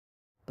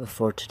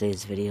Before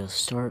today's video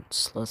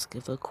starts, let's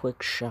give a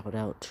quick shout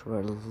out to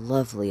our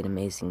lovely and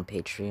amazing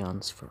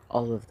Patreons for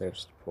all of their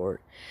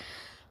support.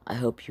 I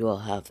hope you all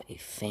have a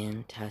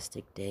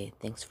fantastic day.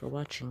 Thanks for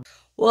watching.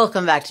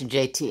 Welcome back to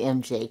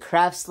JTMJ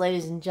Crafts,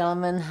 ladies and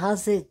gentlemen.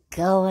 How's it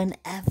going,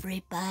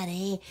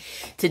 everybody?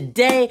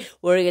 Today,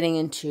 we're getting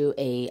into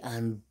a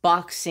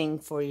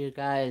unboxing for you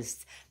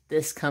guys.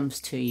 This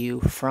comes to you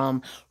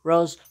from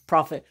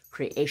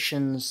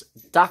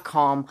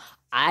RoseProffittCreations.com.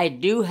 I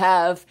do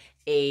have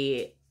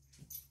a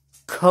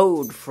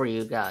code for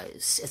you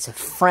guys. It's a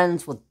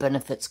Friends with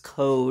Benefits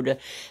code,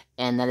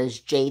 and that is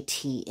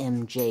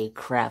JTMJ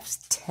Crafts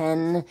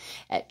 10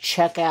 at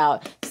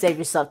checkout. Save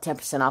yourself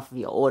 10% off of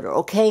your order,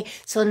 okay?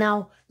 So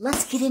now,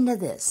 let's get into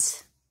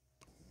this.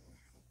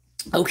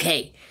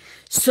 Okay,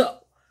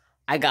 so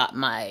I got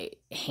my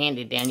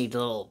handy-dandy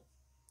little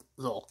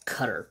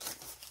cutter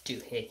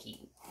doohickey.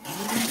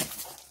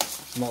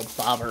 Little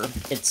bobber.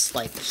 It's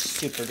like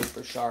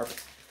super-duper sharp.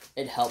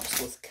 It helps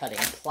with cutting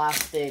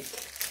plastic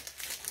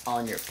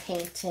on your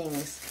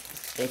paintings.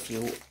 If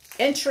you're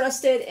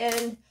interested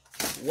in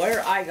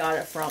where I got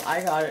it from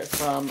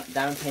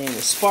Diamond Painting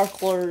with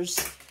Sparklers.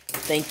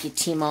 Thank you,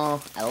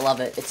 Timo. I love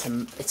it. It's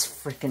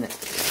freaking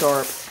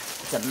sharp.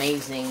 It's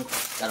amazing.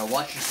 Gotta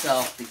watch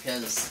yourself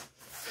because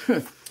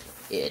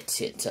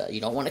you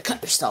don't want to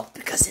cut yourself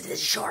because it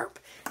is sharp.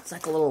 It's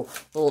like a little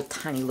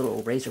tiny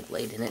little razor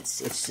blade, and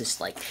it's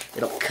just like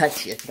it'll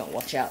cut you if you don't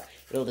watch out.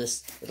 It'll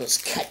just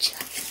cut you.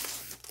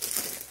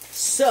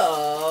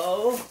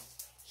 So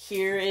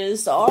here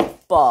is our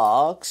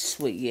box.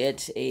 We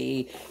get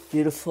a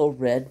beautiful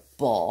red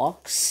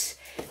box.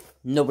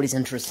 Nobody's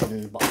interested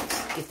in the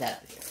box. Get that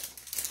out of here.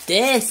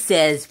 This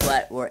is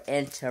what we're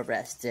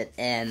interested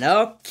in.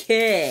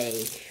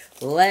 Okay,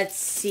 let's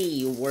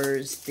see.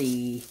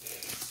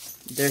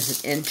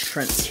 There's an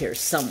entrance here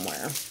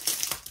somewhere.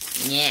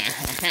 Yeah,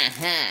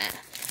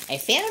 I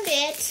found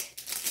it.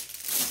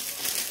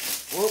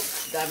 Whoop,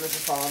 diamonds are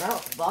falling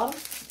out at the bottom.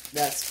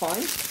 That's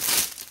fine.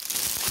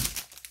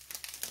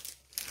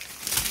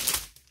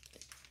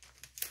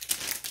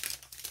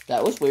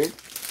 That was weird.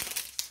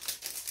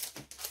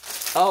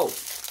 Oh,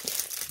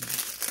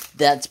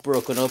 that's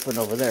broken open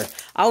over there.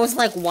 I was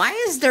like, why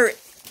is there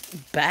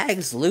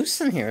bags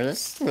loose in here?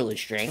 This is really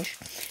strange.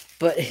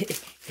 But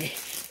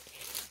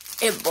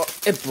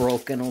it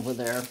broken over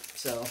there,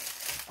 so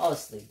I'll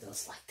just leave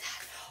those like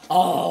that.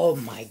 Oh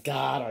my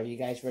god, are you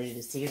guys ready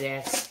to see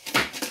this?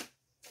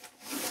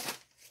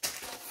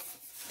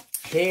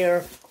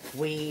 Here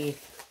we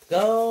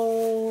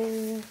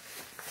go.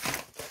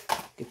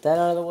 Get that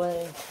out of the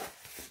way.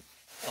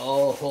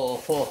 Oh, ho,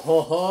 ho,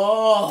 ho, ho.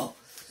 Oh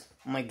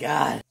my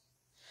god.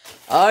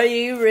 Are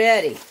you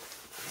ready?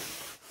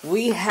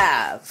 We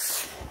have...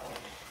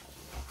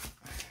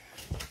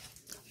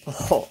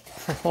 Oh,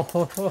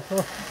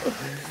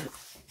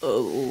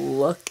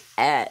 look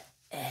at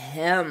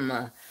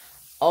him.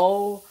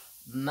 Oh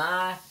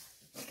my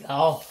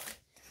god.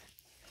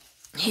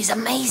 He's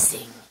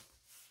amazing.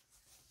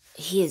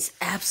 He is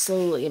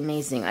absolutely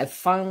amazing. I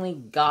finally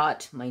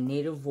got my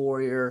Native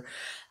Warrior.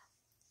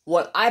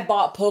 When I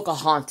bought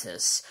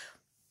Pocahontas,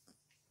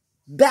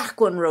 back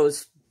when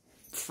Rose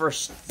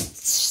first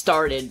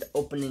started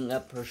opening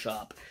up her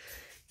shop,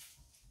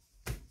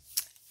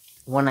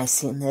 when I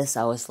seen this,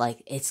 I was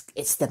like,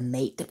 it's the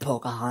mate to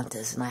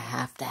Pocahontas, and I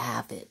have to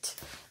have it.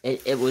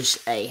 It was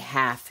a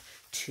have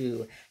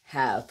to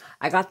have.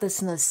 I got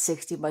this in a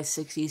 60 by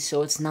 60,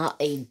 so it's not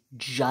a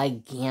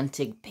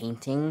gigantic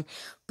painting,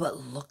 but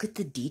look at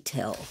the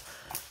detail.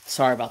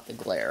 Sorry about the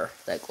glare.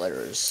 That glare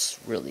is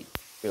really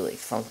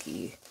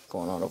funky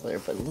going on over there,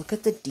 but look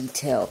at the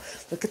detail.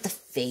 Look at the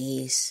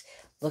face.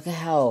 Look at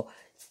how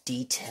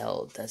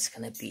detailed that's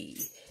gonna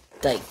be.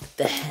 Like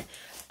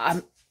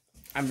I'm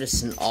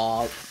just in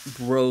awe.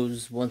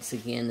 Rose once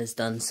again has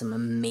done some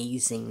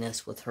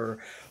amazingness with her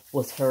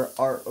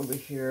art over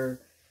here.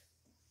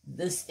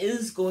 This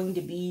is going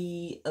to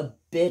be a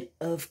bit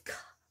of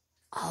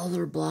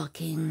color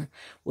blocking,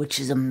 which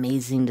is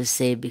amazing to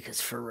say because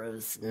for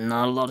Rose,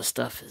 not a lot of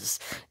stuff is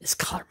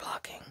color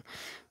blocking.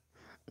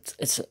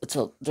 There's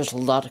a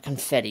lot of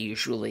confetti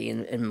usually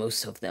in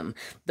most of them.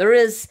 There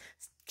is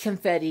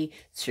confetti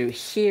through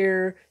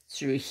here,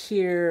 through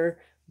here,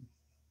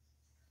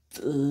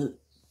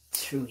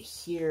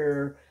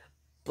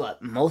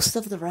 but most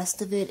of the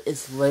rest of it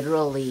is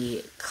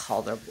literally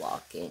color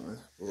blocking.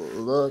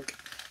 Look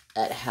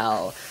at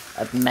how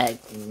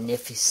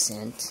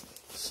magnificent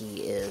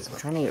he is. I'm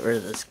trying to get rid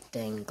of this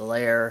dang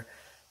glare.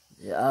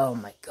 Oh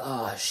my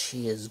gosh,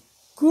 he is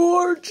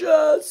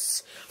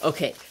gorgeous.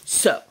 Okay,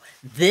 so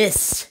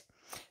this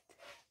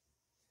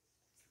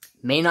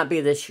may not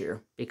be this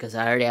year because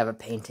I already have a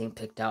painting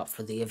picked out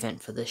for the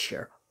event for this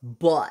year.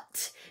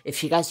 But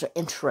if you guys are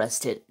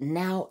interested,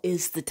 now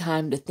is the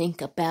time to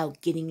think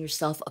about getting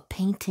yourself a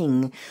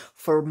painting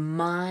for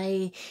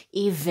my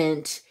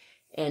event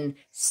and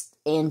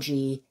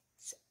Angie's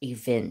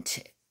event,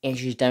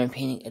 Angie's Diamond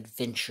Painting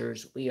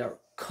Adventures. We are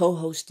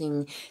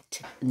co-hosting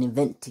an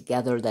event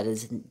together that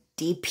is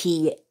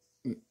DP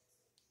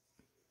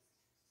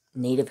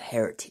Native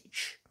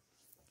Heritage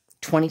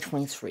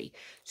 2023.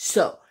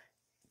 So,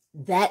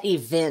 that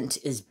event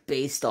is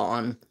based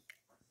on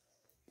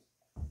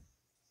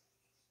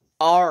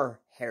our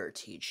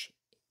heritage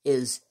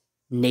is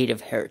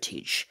Native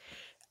Heritage.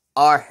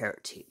 Our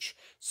heritage.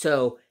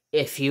 So,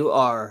 if you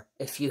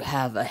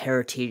have a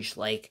heritage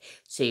like,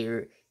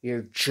 say,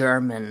 you're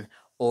German,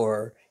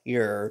 or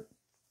you're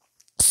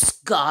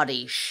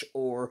Scottish,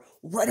 or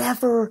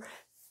whatever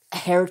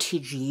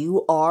heritage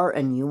you are,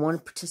 and you want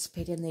to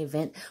participate in the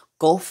event,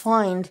 go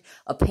find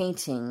a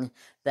painting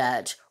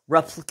that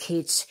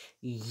replicates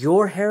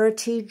your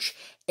heritage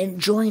and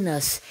join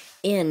us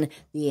in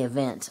the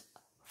event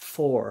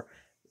for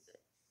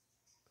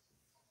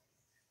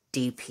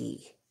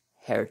DP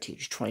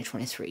Heritage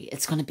 2023.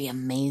 It's going to be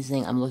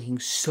amazing. I'm looking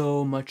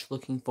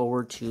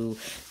forward to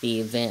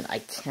the event. I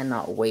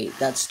cannot wait.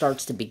 That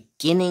starts the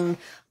beginning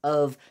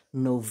of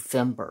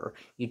November.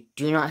 You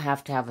do not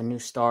have to have a new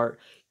start.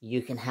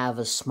 You can have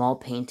a small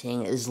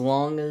painting as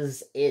long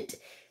as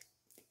it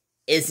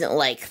isn't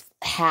like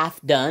half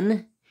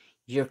done.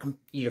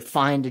 You're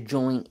fine to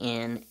join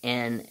in,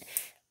 and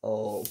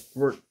oh,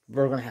 we're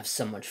going to have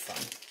so much fun.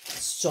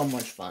 So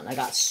much fun. I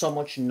got so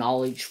much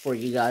knowledge for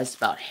you guys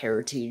about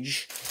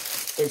heritage.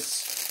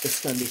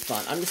 It's gonna be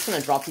fun. I'm just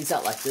gonna drop these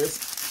out like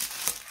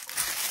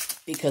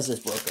this because it's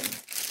broken,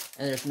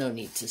 and there's no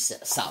need to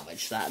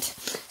salvage that.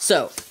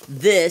 So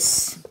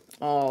this,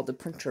 the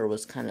printer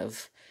was kind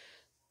of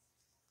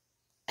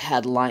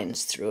had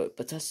lines through it,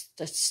 but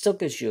that still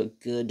gives you a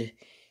good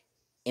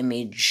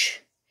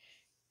image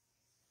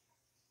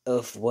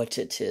of what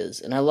it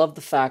is. And I love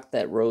the fact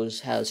that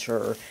Rose has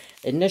her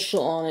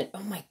initial on it.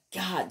 Oh my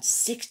god,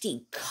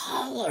 60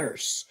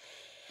 colors!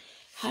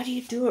 How do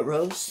you do it,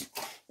 Rose?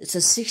 It's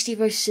a 60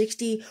 by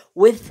 60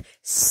 with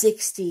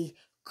 60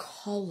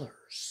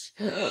 colors.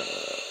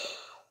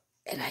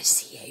 And I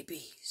see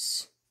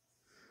ABs.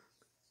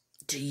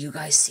 Do you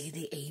guys see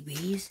the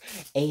ABs?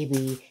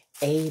 AB,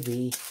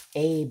 AB,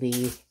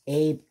 AB,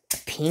 AB.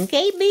 Pink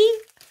AB?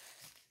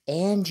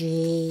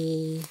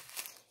 Angie.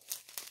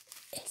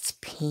 It's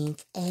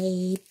pink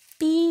ABs.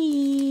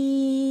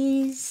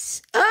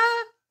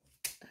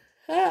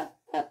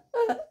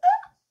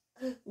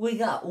 We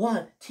got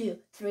 1, 2,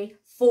 3,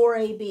 4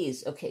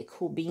 ABs. Okay,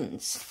 cool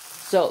beans.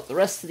 So, the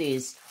rest of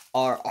these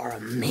are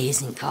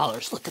amazing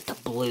colors. Look at the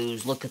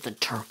blues. Look at the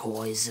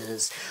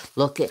turquoises.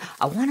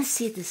 I want to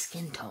see the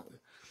skin tone.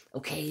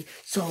 Okay,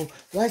 so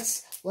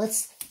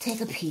let's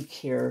take a peek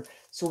here.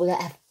 So, we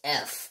got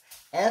F.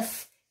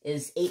 F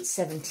is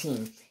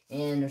 817.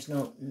 And there's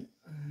no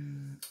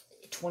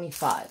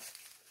 25.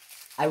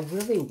 I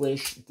really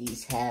wish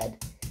these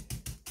had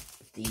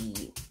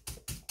the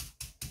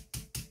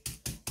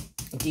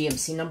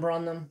DMC number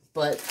on them,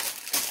 but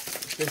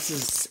this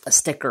is a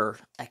sticker.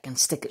 I can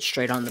stick it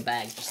straight on the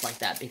bag just like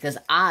that because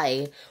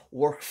I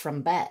work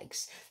from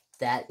bags.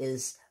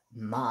 That's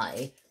not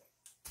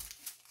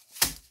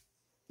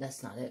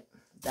it.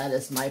 That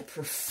is my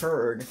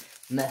preferred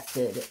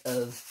method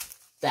of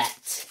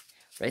that.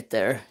 Right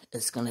there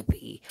is going to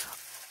be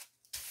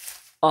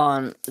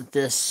on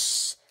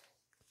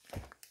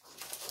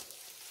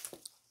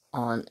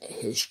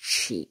his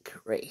cheek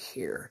right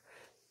here.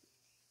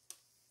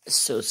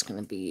 So it's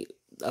going to be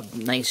a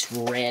nice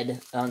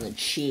red on the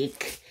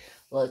cheek.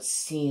 Let's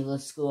see.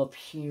 Let's go up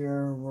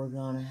here. We're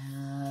going to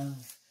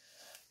have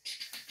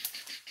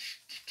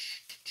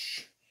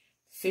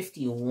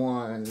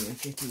 51,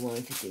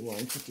 51,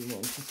 51,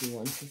 51,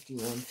 51, 51,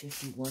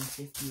 51,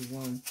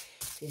 51,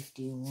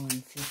 51,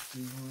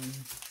 51.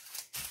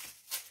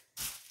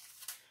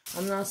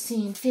 I'm not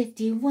seeing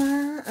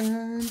 51.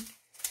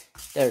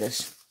 There it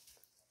is.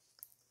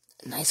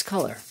 Nice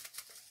color.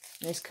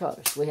 Nice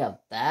colors. We have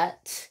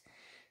that.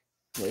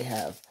 We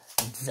have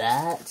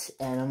that.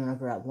 And I'm going to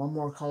grab one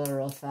more color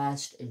real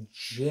fast.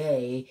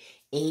 J.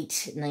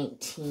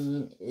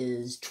 819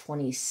 is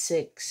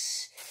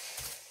 26.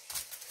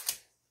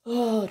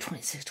 Oh,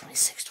 26,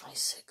 26,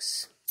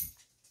 26.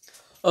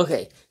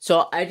 Okay,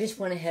 so I just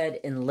went ahead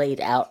and laid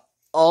out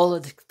all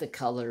of the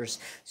colors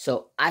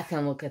so I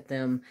can look at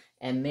them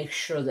and make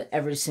sure that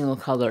every single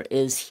color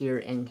is here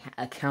and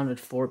accounted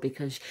for,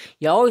 because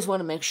you always want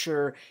to make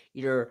sure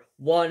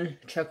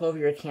check over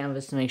your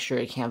canvas to make sure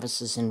your canvas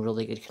is in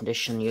really good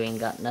condition. You ain't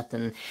got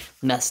nothing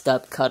messed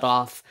up, cut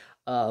off,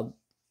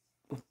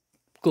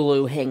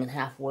 glue hanging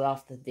halfway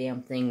off the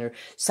damn thing or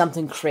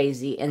something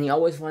crazy. And you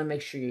always want to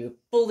make sure you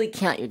fully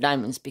count your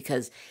diamonds,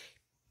 because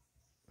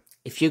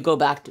if you go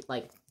back to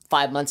like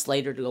 5 months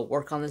later to go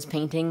work on this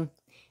painting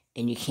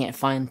and you can't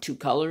find 2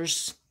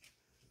 colors,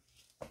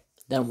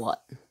 then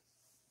what?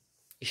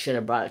 You should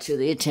have brought it to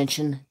the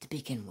attention to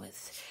begin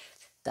with.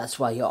 That's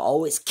why you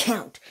always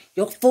count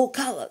your full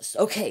colors.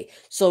 Okay,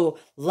 so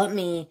let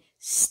me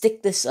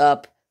stick this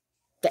up.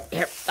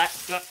 Okay,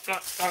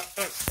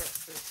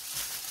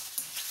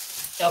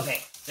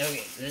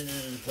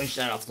 push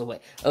that off the way.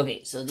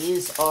 Okay, so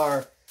these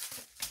are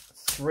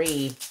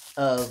 3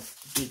 of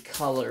the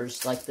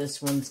colors. Like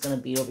this one's going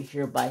to be over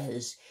here by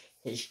his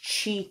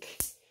cheek.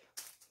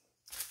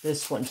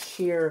 This one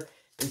here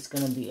is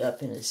going to be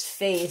up in his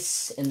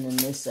face, and then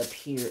this up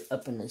here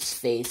up in his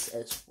face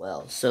as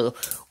well. So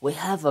we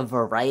have a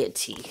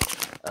variety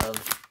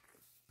of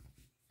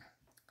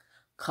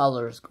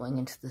colors going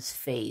into this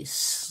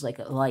face, like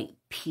a light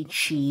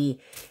peachy,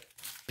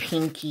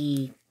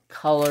 pinky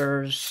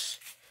colors.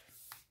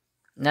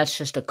 And that's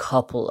just a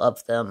couple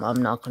of them.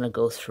 I'm not going to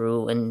go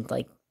through and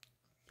like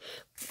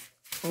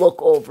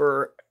look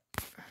over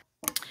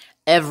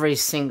every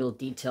single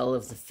detail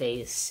of the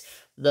face.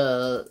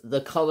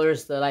 The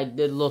colors that I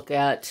did look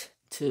at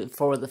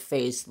for the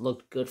face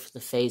looked good for the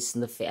face,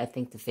 and I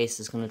think the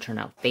face is going to turn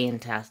out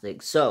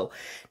fantastic. So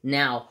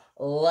now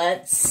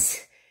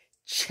let's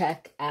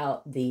check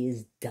out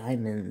these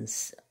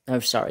diamonds.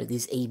 I'm sorry,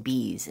 these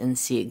ABs, and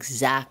see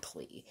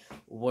exactly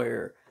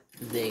where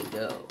they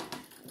go,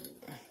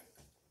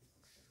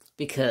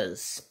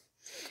 because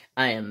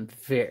I am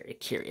very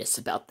curious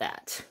about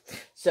that.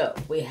 So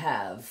we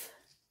have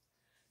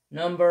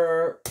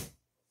number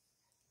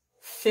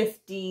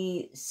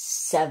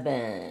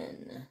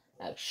 57.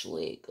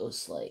 Actually, it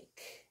goes like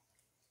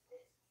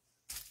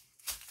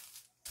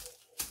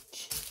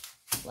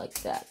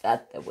that.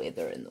 That's the way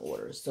they're in the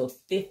order. So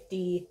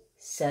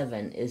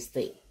 57 is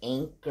the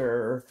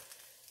anchor.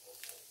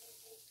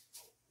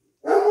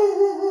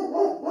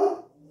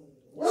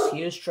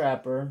 Excuse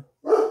Trapper.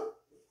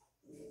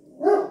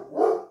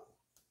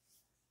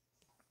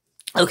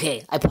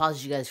 Okay, I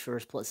paused you guys for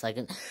a split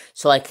second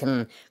so I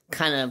can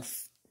kind of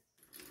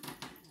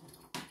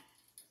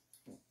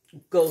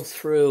go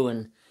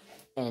through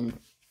and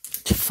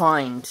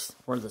find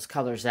where this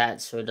color's at,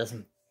 so it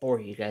doesn't bore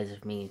you guys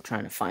with me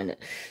trying to find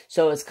it.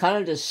 So it's kind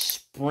of just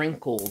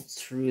sprinkled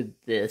through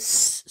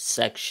this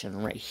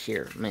section right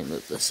here. Let me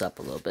move this up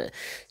a little bit.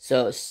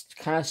 So it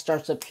kind of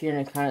starts up here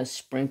and it kind of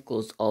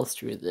sprinkles all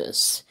through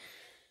this.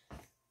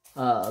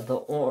 The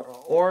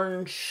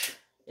orange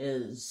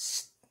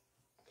is...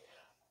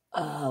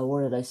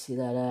 where did I see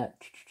that at?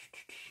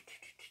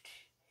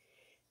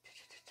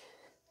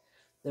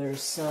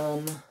 There's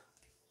some...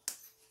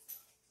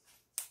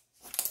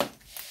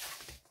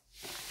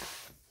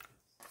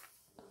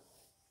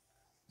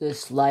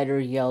 This lighter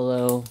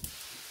yellow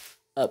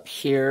up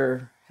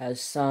here has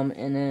some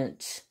in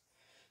it.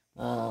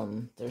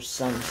 There's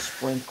some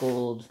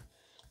sprinkled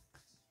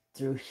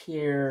through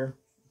here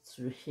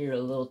a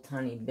little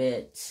tiny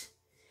bit,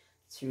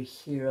 through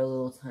here a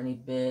little tiny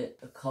bit,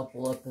 a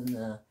couple up in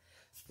the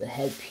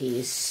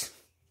headpiece.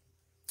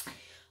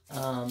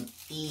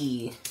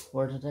 E,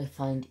 where did I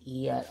find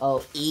E at?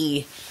 Oh,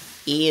 E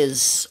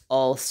is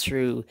all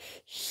through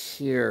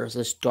here.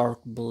 This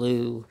dark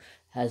blue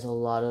has a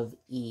lot of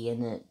E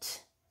in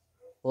it.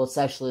 Well, it's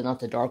actually not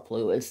the dark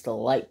blue, it's the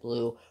light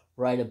blue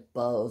right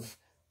above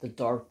the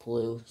dark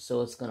blue.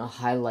 So it's going to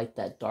highlight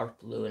that dark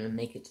blue and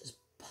make it just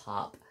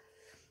pop.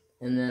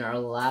 And then our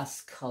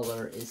last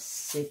color is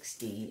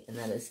 60, and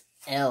that is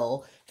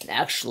L. And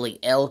actually,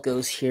 L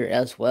goes here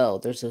as well.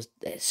 There's a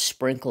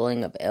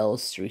sprinkling of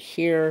L's through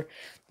here.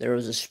 There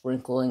was a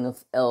sprinkling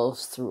of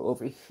L's through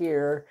over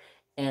here.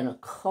 And a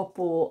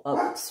couple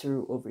up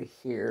through over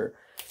here.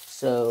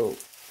 So...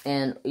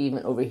 and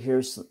even over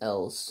here, some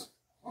L's.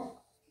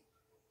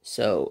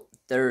 So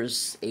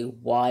there's a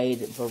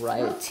wide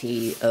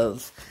variety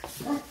of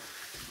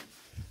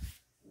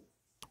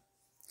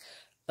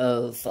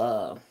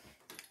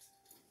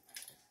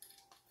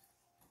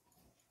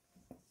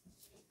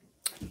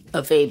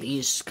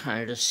ABs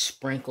kind of just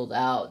sprinkled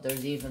out.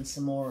 There's even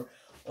some more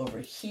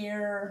over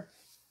here.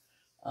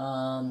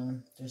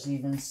 There's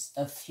even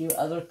a few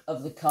other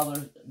of the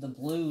colors, the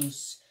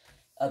blues,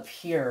 up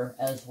here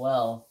as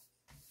well.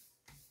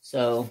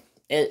 So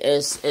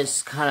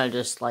it's kind of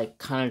just like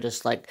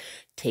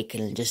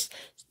taken and just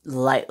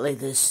lightly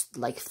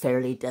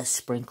fairly just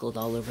sprinkled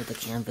all over the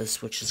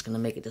canvas, which is gonna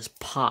make it just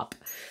pop.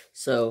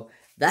 So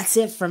that's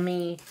it for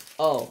me.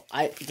 Oh,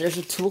 there's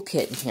a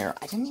toolkit in here.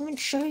 I didn't even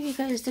show you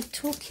guys the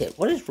toolkit.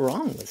 What is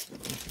wrong with me?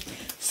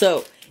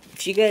 So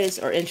if you guys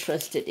are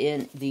interested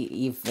in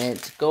the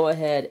event, go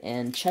ahead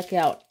and check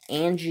out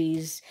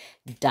Angie's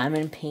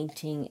Diamond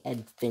Painting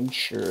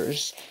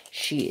Adventures.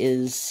 She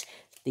is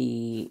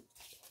the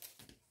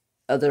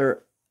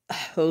other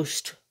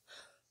host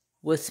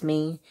with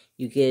me.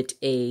 You get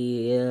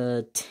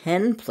a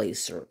 10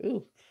 placer.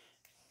 Ooh.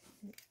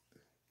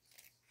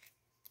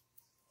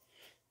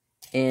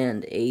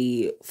 And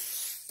a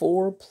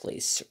 4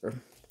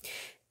 placer.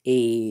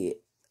 A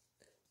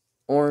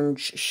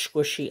orange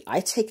squishy. I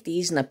take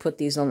these and I put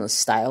these on the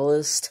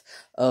stylus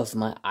of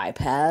my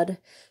iPad.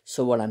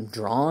 So when I'm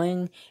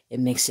drawing, it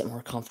makes it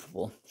more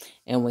comfortable.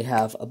 And we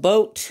have a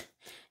boat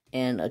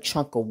and a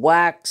chunk of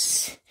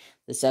wax.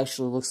 This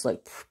actually looks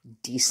like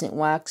decent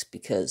wax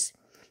because,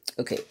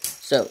 okay,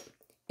 so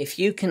if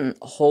you can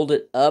hold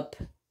it up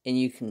and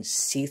you can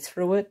see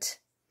through it,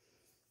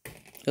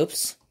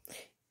 oops,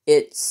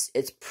 it's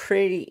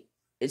pretty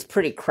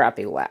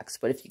crappy wax.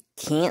 But if you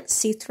can't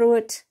see through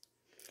it,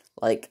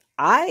 like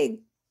I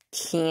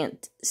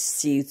can't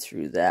see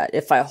through that.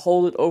 If I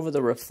hold it over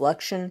the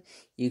reflection,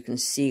 you can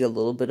see a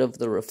little bit of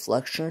the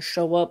reflection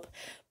show up,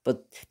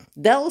 but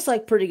that looks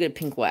like pretty good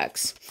pink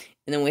wax.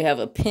 And then we have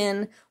a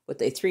pin with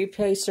a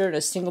 3-placer and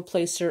a single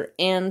placer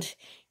and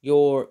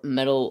your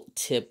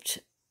metal-tipped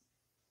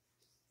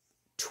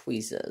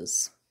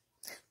tweezers.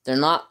 They're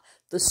not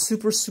the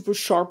super, super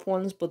sharp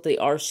ones, but they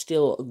are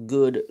still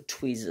good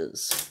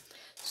tweezers.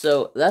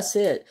 So, that's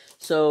it.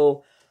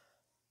 So,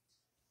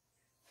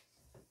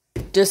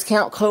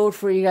 discount code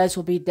for you guys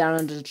will be down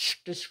in the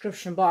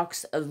description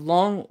box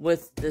along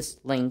with this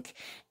link.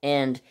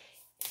 And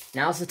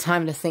now's the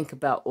time to think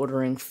about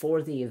ordering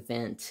for the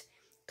event.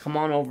 Come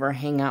on over,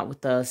 hang out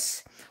with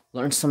us,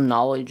 learn some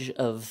knowledge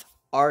of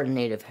our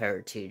native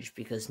heritage,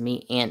 because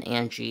me and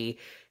Angie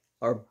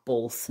are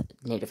both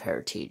native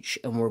heritage,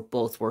 and we're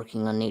both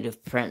working on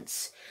native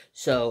prints.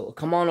 So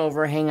come on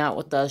over, hang out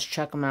with us,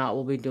 check them out.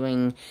 We'll be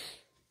doing,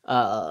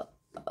 I'll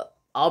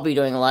be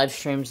doing live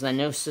streams, and I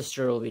know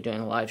Sister will be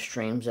doing live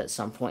streams at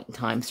some point in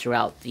time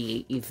throughout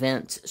the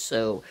event.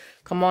 So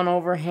come on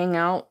over, hang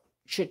out,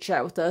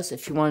 chit-chat with us.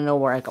 If you want to know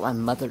where I got my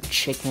mother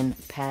chicken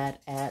pad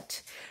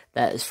at,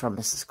 that is from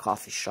Mrs.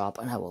 Coffee Shop,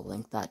 and I will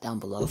link that down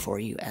below for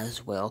you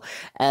as well.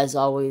 As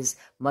always,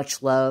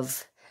 much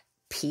love,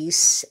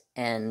 peace,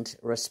 and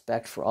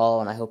respect for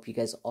all, and I hope you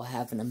guys all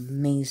have an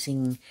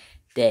amazing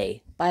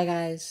day. Bye,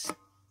 guys.